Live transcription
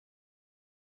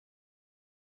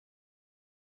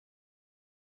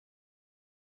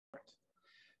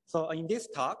So in this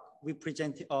talk, we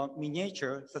present a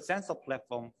miniature sensor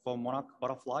platform for Monarch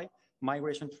butterfly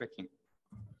migration tracking.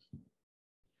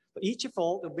 Each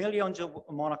fall, the millions of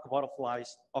Monarch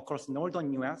butterflies across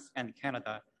northern US and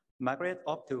Canada migrate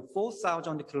up to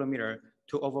 4,000 kilometers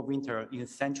to overwinter in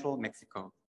central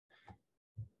Mexico.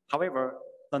 However,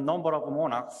 the number of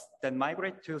monarchs that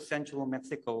migrate to central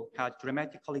Mexico has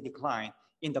dramatically declined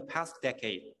in the past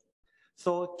decade.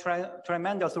 So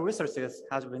tremendous resources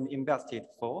has been invested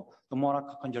for the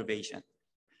monarch conservation.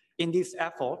 In this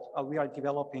effort, we are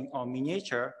developing a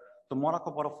miniature the monarch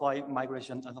butterfly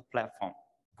migration platform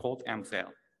called mSAIL.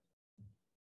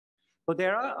 So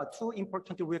there are two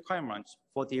important requirements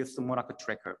for this monarch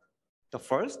tracker. The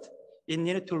first, it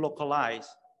needed to localize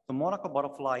the monarch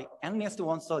butterfly at least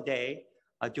once a day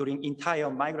during entire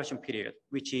migration period,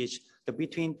 which is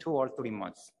between 2 or 3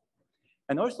 months.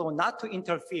 And also not to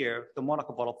interfere the monarch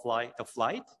butterfly, the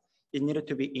flight, it needed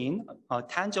to be in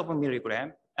tens of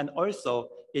milligrams, and also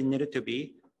it needed to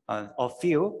be a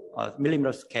few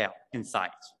millimeter scale in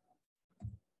size.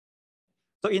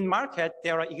 So in market,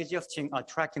 there are existing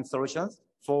tracking solutions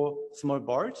for small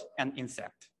birds and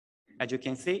insects, as you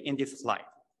can see in this slide.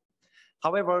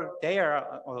 However, they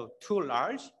are too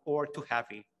large or too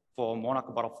heavy for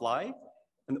monarch butterfly,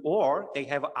 or they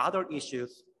have other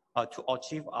issues to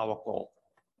achieve our goal.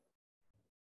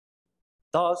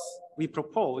 Thus, we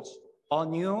propose a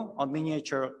new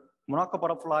miniature monarch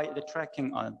butterfly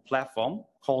tracking platform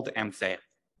called mSAIL.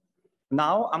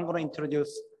 Now, I'm going to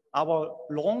introduce our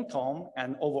long-term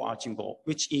and overarching goal,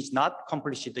 which is not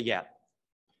completed yet.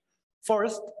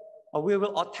 First, we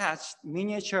will attach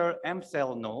miniature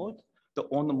mSAIL node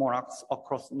on the monarchs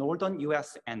across northern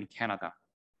US and Canada.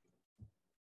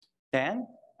 Then,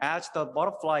 as the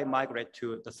butterfly migrate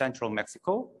to the central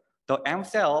Mexico, the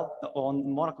mSAIL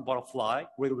on monarch butterfly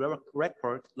will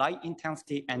record light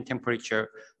intensity and temperature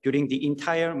during the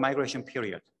entire migration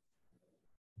period.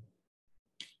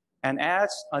 And as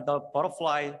the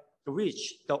butterfly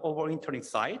reach the overwintering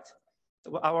site,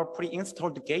 our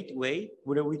pre-installed gateway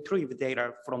will retrieve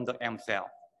data from the mSAIL.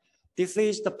 This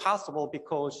is possible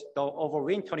because the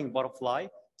overwintering butterfly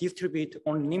distribute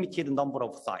only limited number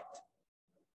of sites.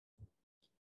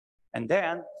 And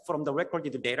then from the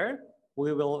recorded data,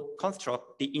 we will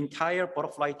construct the entire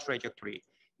butterfly trajectory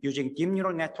using deep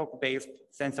neural network-based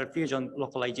sensor fusion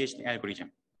localization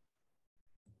algorithm.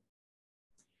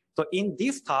 So in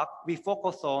this talk, we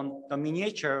focus on the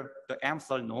miniature, the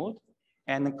mSAIL node,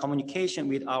 and communication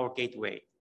with our gateway.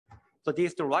 So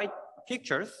these the right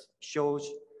pictures shows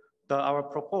our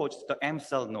proposed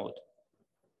mSAIL node.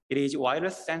 It is a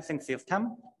wireless sensing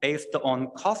system based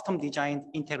on custom designed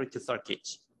integrated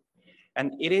circuits.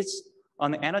 And it is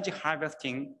an energy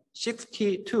harvesting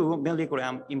 62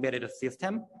 milligram embedded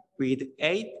system with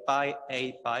 8 by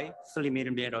 8 by 3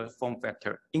 millimeter form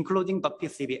factor, including the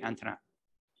PCB antenna.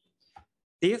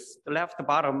 This left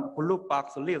bottom blue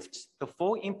box lists the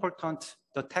 4 important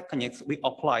techniques we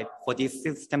applied for this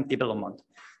system development,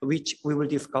 which we will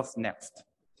discuss next.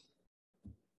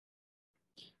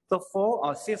 So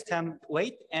for system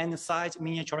weight and size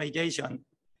miniaturization,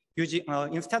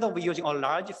 instead of using a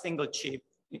large single chip,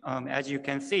 as you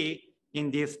can see in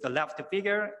this the left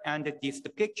figure and this the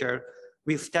picture,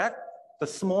 we stack the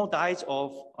small dies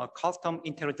of custom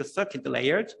integrated circuit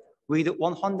layers with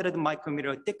 100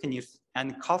 micrometer thickness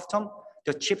and custom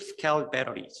the chip scale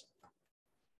batteries.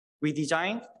 We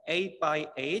designed 8 by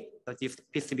 8 this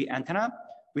PCB antenna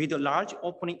with a large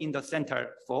opening in the center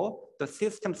for the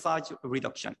system size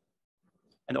reduction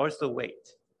and also weight.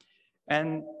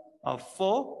 And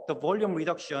for the volume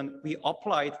reduction, we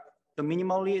applied the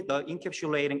minimally the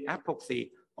encapsulating epoxy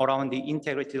around the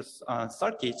integrated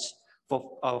circuits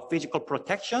for physical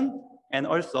protection and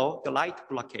also the light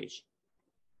blockage.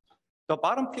 The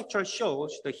bottom picture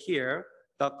shows here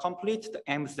the complete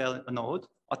mSAIL node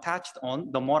attached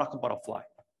on the monarch butterfly.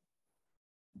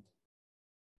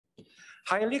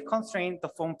 Highly constrained the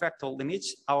form factor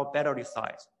limits our battery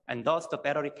size and thus the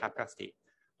battery capacity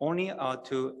only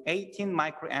to 18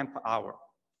 microamp hour.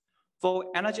 For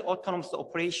energy autonomous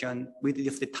operation with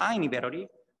this tiny battery,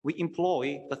 we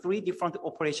employ the 3 different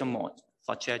operation modes,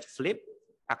 such as sleep,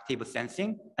 active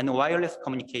sensing, and wireless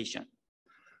communication.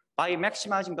 By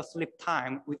maximizing the sleep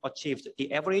time, we achieved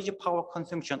the average power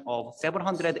consumption of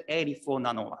 784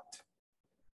 nanowatt.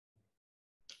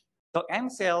 The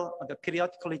mSAIL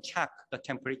periodically check the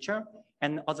temperature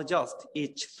and adjust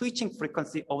its switching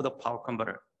frequency of the power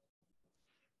converter.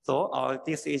 So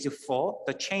this is for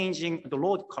the changing the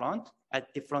load current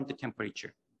at different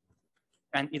temperature.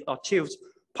 And it achieves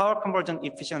power conversion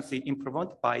efficiency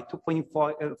improvement by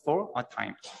 2.4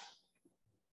 times.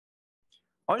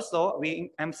 Also,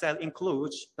 mSAIL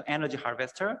includes the energy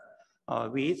harvester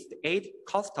with 8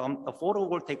 custom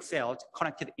photovoltaic cells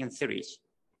connected in series.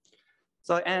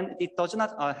 So, and it does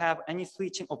not have any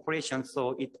switching operation,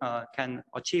 so it can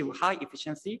achieve high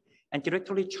efficiency and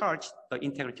directly charge the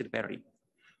integrated battery.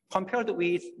 Compared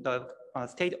with the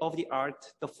state-of-the-art,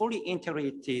 the fully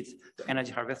integrated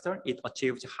energy harvester, it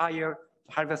achieves higher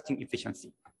harvesting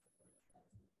efficiency.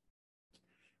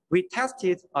 We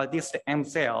tested this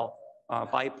mSAIL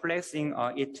by placing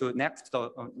it next to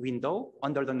the window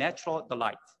under the natural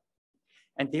light.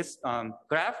 And this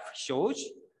graph shows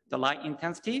the light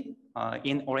intensity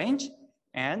in orange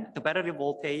and the battery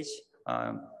voltage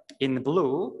in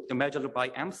blue, measured by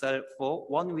mSAIL for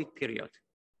 1 week period.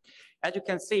 As you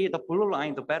can see, the blue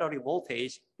line, the battery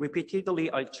voltage, repeatedly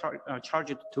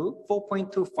charged to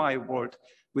 4.25 volt,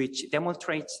 which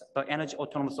demonstrates the energy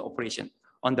autonomous operation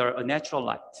under a natural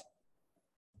light.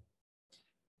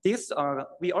 This,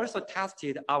 we also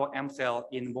tested our mSAIL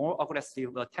in more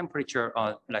aggressive temperature,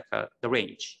 the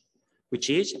range, which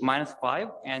is -5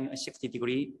 and 60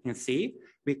 degrees in C.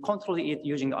 We control it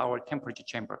using our temperature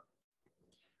chamber.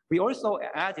 We also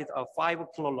added a 5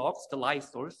 kilolux, the light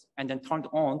source, and then turned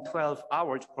on 12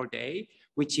 hours per day,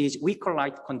 which is weaker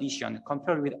light condition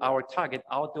compared with our target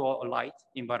outdoor light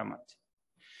environment.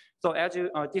 So as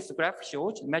this graph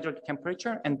shows, measured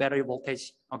temperature and battery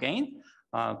voltage again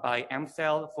by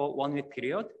mSAIL for 1 week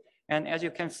period. And as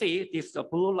you can see, this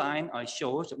blue line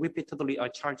shows repeatedly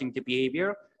charging the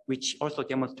behavior, which also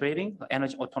demonstrating the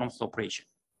energy autonomous operation.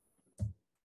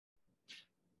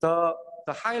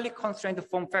 The highly constrained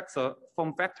form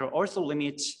factor also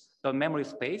limits the memory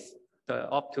space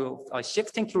up to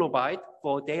 16 kilobytes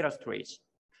for data storage.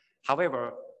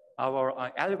 However, our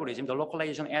algorithm, the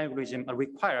localization algorithm,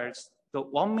 requires the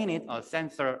 1 minute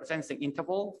sensing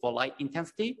interval for light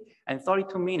intensity and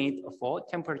 32 minutes for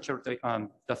temperature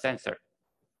the sensor.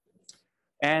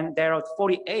 And there are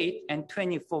 48 and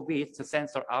 24 bits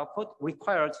sensor output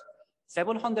required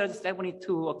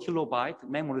 772 kilobyte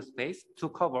memory space to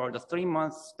cover the 3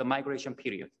 months the migration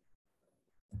period.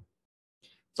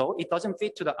 So it doesn't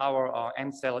fit to our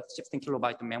mSAIL 16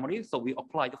 kilobyte memory, so we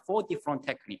applied 4 different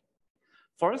techniques.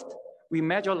 First, we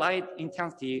measure light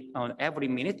intensity every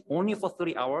minute only for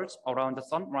 3 hours around the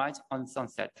sunrise and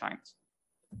sunset times.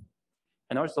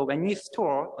 And also when we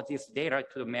store this data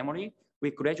to the memory, we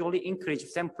gradually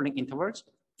increase sampling intervals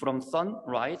from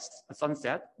sunrise,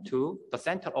 sunset to the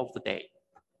center of the day.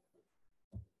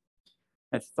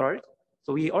 And third,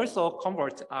 so we also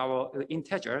convert our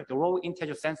integer, the raw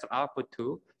integer sensor output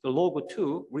to the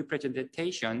log2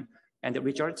 representation and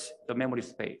results the memory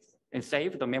space and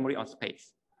save the memory on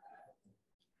space.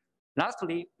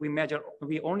 Lastly,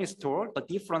 we only store the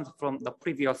difference from the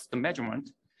previous measurement.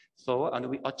 So, and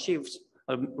we achieved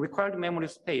a required memory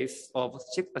space of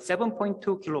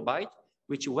 7.2 kilobytes,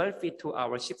 which will fit to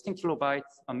our 16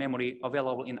 kilobytes memory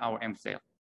available in our mSAIL.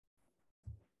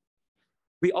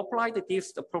 We applied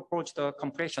this proposed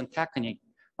compression technique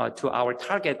to our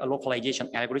target localization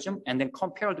algorithm and then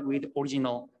compared with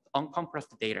original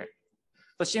uncompressed data.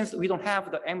 So since we don't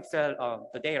have the mSAIL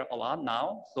the data a lot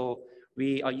now, so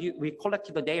we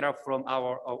collected the data from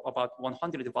our about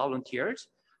 100 volunteers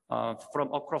from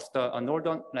across the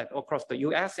across the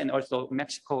US and also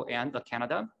Mexico and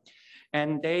Canada.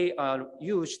 And they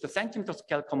use the centimeter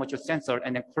scale commercial sensor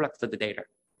and then collect the data.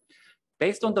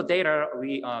 Based on the data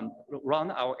we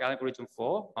run our algorithm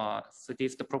for, so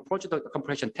this is the proposed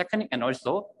compression technique and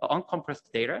also uncompressed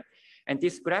data. And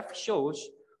this graph shows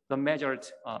the measured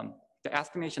the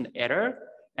estimation error,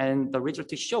 and the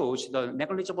result shows the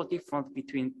negligible difference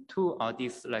between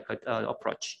this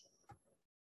approach.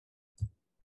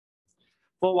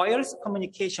 For wireless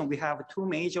communication, we have 2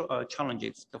 major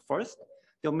challenges. The first,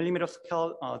 the millimeter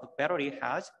scale the battery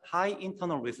has high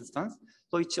internal resistance,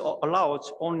 so it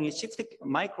allows only 60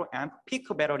 microamp peak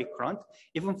battery current,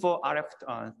 even for RF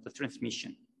the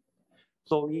transmission.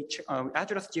 So we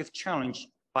address this challenge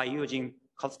by using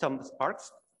custom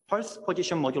sparks, pulse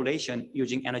position modulation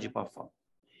using energy buffer.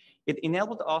 It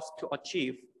enabled us to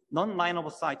achieve non-line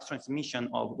of sight transmission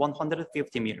of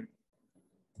 150 meters.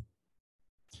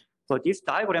 So this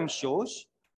diagram shows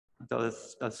the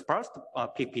sparse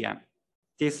ppm.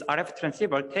 This RF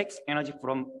transceiver takes energy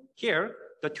from here,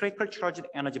 the trickle charged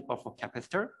energy buffer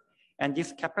capacitor, and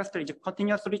this capacitor is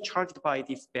continuously charged by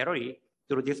this battery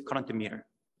through this current meter.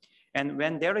 And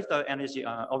when there is the energy,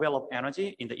 available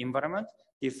energy in the environment,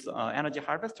 this energy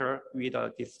harvester with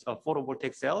this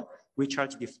photovoltaic cell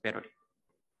recharge this battery.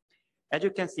 As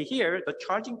you can see here, the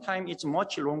charging time is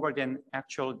much longer than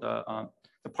actual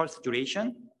the pulse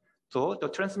duration. So the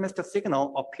transmitted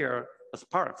signal appear as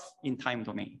sparks in time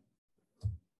domain.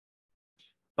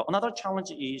 So another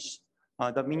challenge is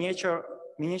the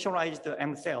miniaturized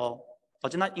mSAIL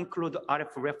does not include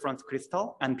RF reference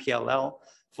crystal and PLL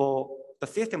for the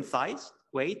system size,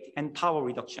 weight, and power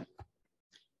reduction.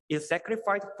 It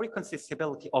sacrificed frequency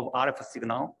stability of RF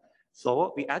signal,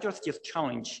 so we address this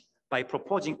challenge by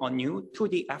proposing a new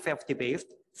 2D FFT-based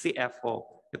CFO,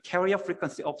 the carrier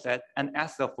frequency offset, and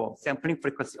SFO, sampling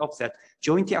frequency offset,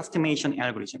 joint estimation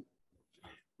algorithm.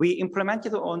 We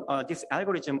implemented this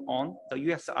algorithm on the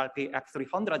USRP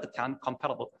X310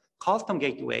 compatible custom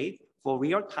gateway for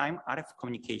real-time RF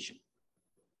communication.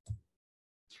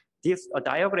 This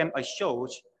diagram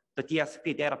shows the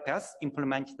DSP data paths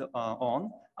implemented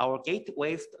on our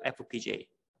gateway's FPGA.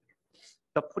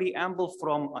 The preamble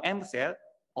from mSAIL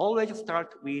always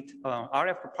start with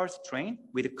RF pulse train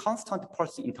with constant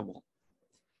pulse interval.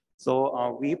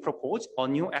 So we propose a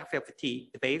new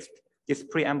FFT-based this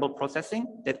preamble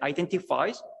processing that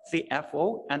identifies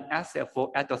CFO and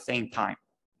SFO at the same time.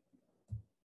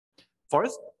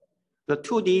 First, the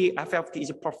 2D FFT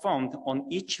is performed on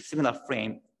each signal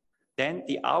frame. Then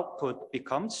the output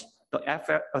becomes the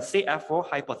CFO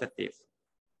hypothesis.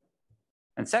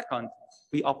 And second,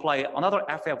 we apply another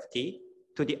FFT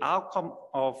to the outcome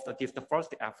of the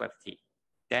first FFT.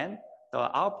 Then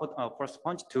the output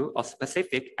corresponds to a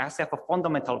specific SFO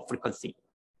fundamental frequency.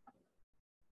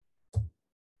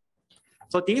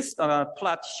 So this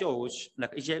plot shows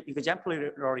like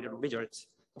exemplary results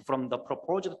from the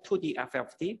proposed 2D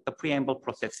FFT, the preamble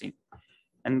processing.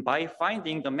 And by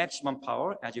finding the maximum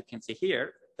power, as you can see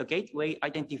here, the gateway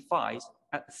identifies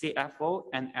CFO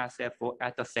and SFO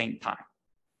at the same time.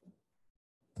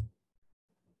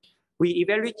 We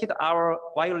evaluated our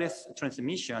wireless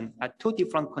transmission at two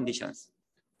different conditions.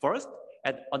 First,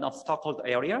 at an obstacled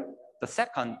area, the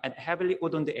second at heavily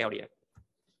wooded area.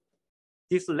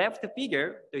 This left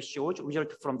figure shows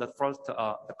result from the first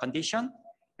condition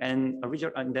and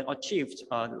then achieved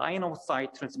line of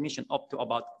sight transmission up to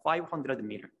about 500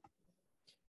 meters.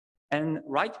 And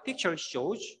right picture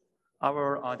shows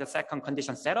our the second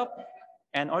condition setup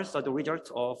and also the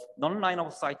results of non-line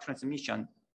of sight transmission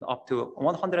up to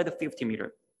 150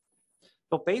 meters.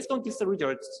 So based on these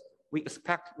results, we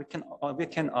expect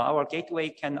our gateway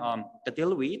can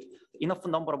deal with enough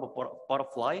number of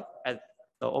butterfly at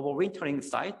the overwintering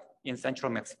site in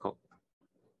central Mexico.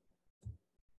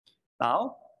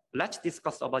 Now, let's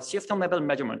discuss about system level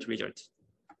measurement results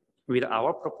with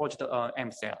our proposed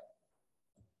mSAIL.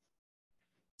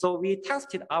 So we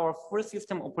tested our full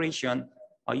system operation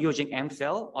using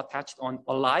mSAIL attached on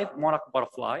a live monarch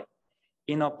butterfly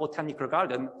in a botanical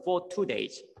garden for 2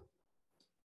 days.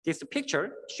 This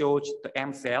picture shows the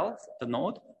mSAIL, the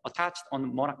node attached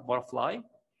on monarch butterfly,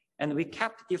 and we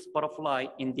kept this butterfly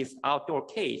in this outdoor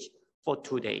cage for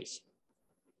 2 days.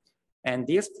 And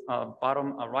this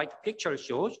bottom right picture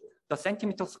shows the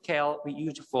centimeter scale we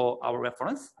use for our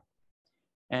reference.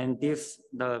 And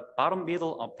the bottom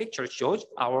middle picture shows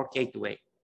our gateway.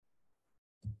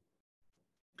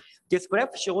 This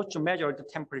graph shows to measure the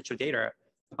temperature data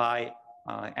by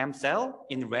mSAIL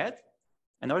in red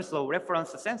and also reference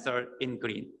sensor in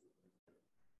green.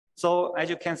 So as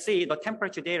you can see, the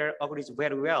temperature data agrees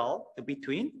very well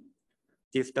between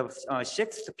the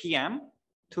 6 p.m.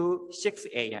 to 6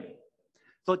 a.m.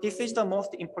 So this is the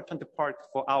most important part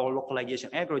for our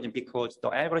localization algorithm because the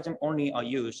algorithm only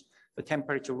use the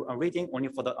temperature reading only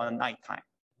for the nighttime.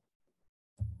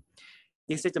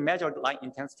 This is the measured light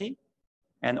intensity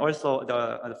and also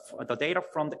the data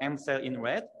from the mSAIL in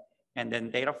red and then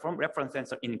data from reference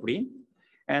sensor in green.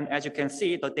 And as you can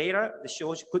see, the data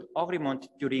shows good agreement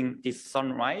during this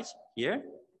sunrise here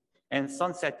and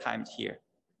sunset times here.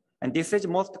 And this is the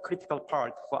most critical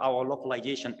part for our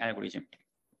localization algorithm.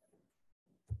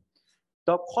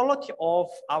 The quality of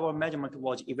our measurement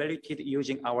was evaluated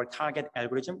using our target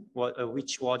algorithm,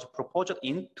 which was proposed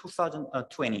in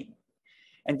 2020.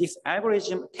 And this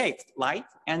algorithm takes light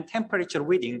and temperature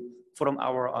reading from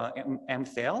our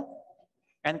mSAIL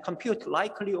and compute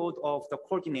likelihood of the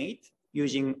coordinate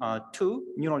using two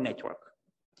neural network.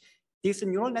 This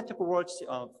neural network was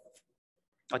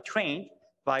trained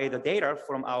by the data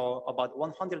from our about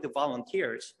 100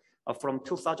 volunteers from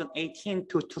 2018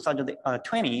 to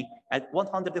 2020 at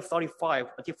 135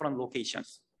 different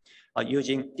locations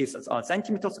using this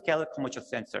centimeter scale commercial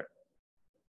sensor.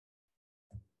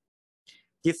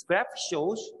 This graph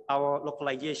shows our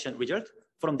localization result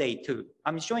from day 2.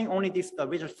 I'm showing only this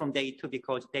result from day 2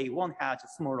 because day 1 has a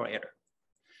smaller error.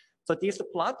 So this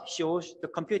plot shows the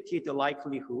computed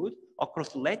likelihood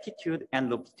across latitude and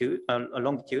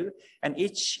longitude, and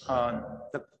each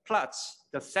the plots,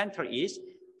 the center is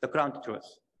the ground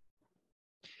truth.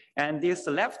 And this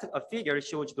left figure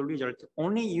shows the result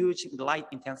only using light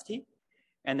intensity.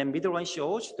 And the middle one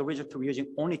shows the result using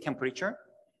only temperature.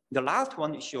 The last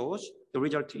one shows the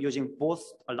result using both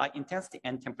light intensity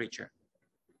and temperature.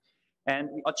 And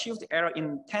we achieved error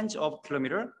in tens of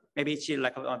kilometers. Maybe it's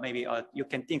like you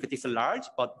can think this is large,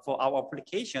 but for our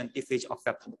application, this is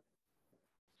acceptable.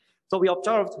 So we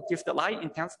observed this light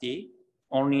intensity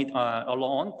only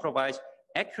alone provides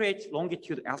accurate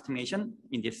longitude estimation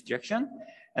in this direction,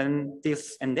 and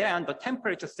then the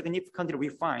temperature significantly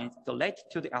refines the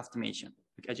latitude estimation,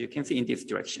 as you can see in this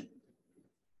direction.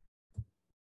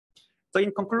 So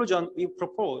in conclusion, we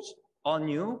propose a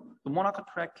new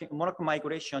Monarch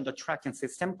migration tracking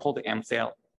system called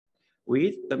mSAIL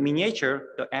with the miniature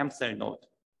mSAIL node.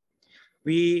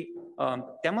 We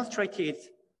demonstrated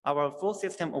our full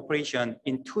system operation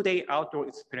in 2-day outdoor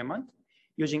experiment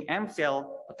using mSAIL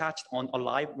attached on a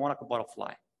live Monarch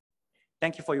butterfly.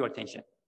 Thank you for your attention.